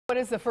It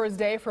is the first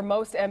day for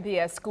most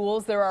MPS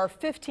schools. There are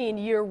 15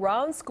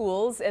 year-round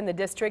schools in the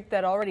district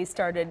that already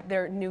started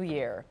their new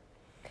year.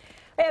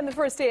 And the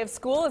first day of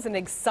school is an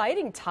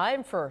exciting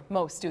time for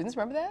most students.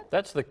 Remember that?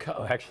 That's the,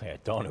 actually I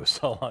don't, it was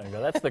so long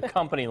ago. That's the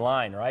company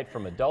line, right,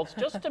 from adults.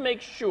 Just to make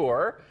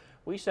sure,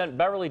 we sent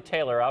Beverly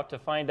Taylor out to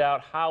find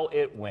out how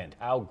it went,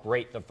 how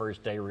great the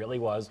first day really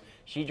was.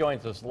 She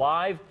joins us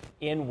live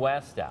in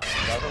West Dallas.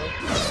 Beverly?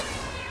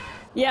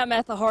 Yeah, I'm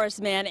at the Horace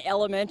Mann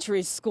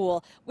Elementary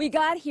School. We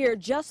got here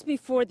just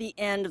before the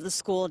end of the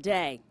school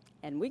day,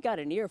 and we got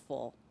an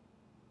earful.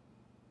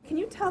 Can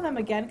you tell them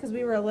again, because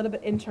we were a little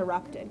bit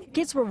interrupted?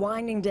 Kids were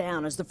winding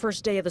down as the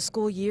first day of the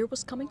school year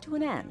was coming to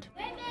an end.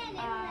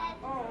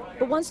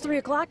 But once 3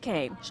 o'clock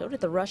came, so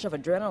did the rush of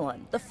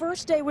adrenaline. The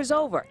first day was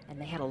over,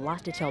 and they had a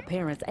lot to tell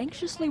parents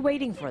anxiously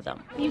waiting for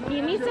them. You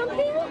give me something?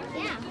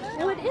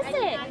 Yeah. What is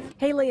it?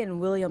 Haley and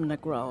William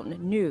Negron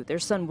knew their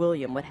son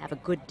William would have a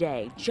good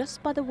day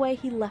just by the way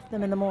he left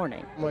them in the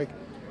morning. I'm like,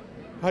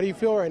 how do you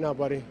feel right now,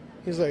 buddy?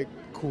 He's like,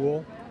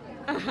 cool.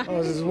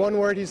 This is one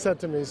word he said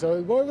to me, so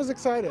the boy was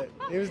excited.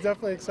 He was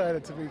definitely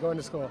excited to be going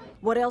to school.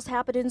 What else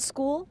happened in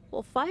school?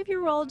 Well,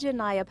 5-year-old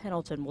Janiyah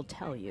Pendleton will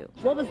tell you.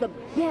 What was the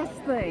best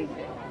thing?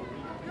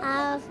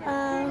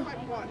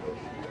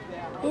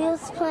 He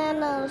was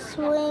playing on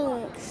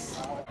swings.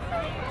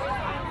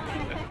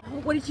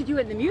 What did you do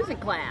in the music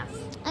class?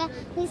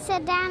 We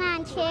sat down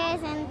on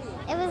chairs and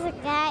it was a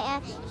guy,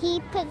 he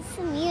put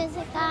some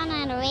music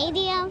on the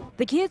radio.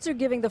 The kids are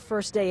giving the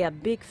first day a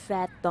big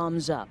fat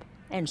thumbs up,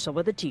 and so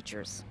are the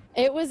teachers.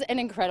 It was an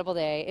incredible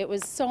day. It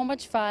was so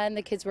much fun.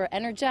 The kids were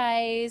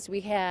energized.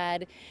 We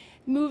had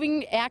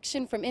moving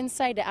action from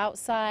inside to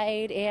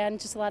outside and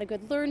just a lot of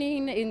good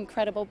learning,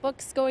 incredible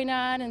books going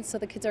on, and so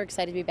the kids are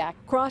excited to be back.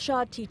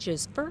 Crawshaw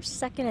teaches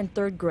 1st, 2nd, and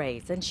 3rd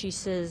grades, and she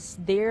says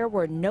there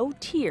were no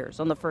tears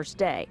on the first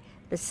day.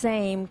 The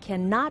same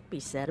cannot be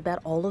said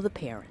about all of the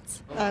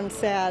parents. I'm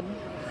sad.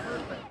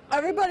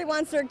 Everybody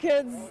wants their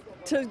kids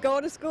to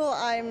go to school.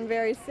 I'm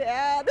very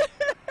sad.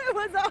 It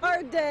was a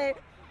hard day.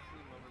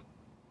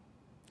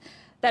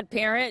 That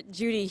parent,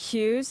 Judy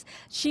Hughes,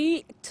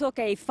 she took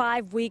a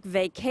 5-week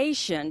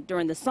vacation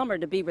during the summer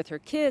to be with her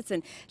kids,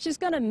 and she's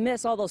going to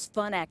miss all those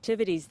fun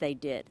activities they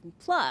did.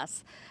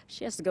 Plus,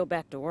 she has to go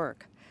back to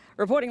work.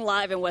 Reporting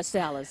live in West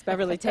Dallas,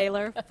 Beverly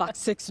Taylor, Fox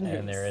 6 News.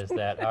 And there is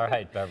that. All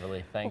right,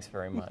 Beverly, thanks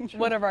very much.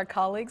 One of our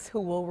colleagues,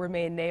 who will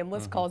remain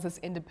nameless, calls this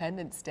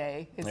Independence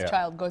Day. His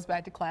child goes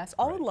back to class,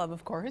 all in love,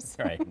 of course.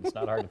 Right. It's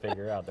not hard to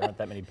figure out. There aren't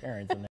that many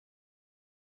parents in there.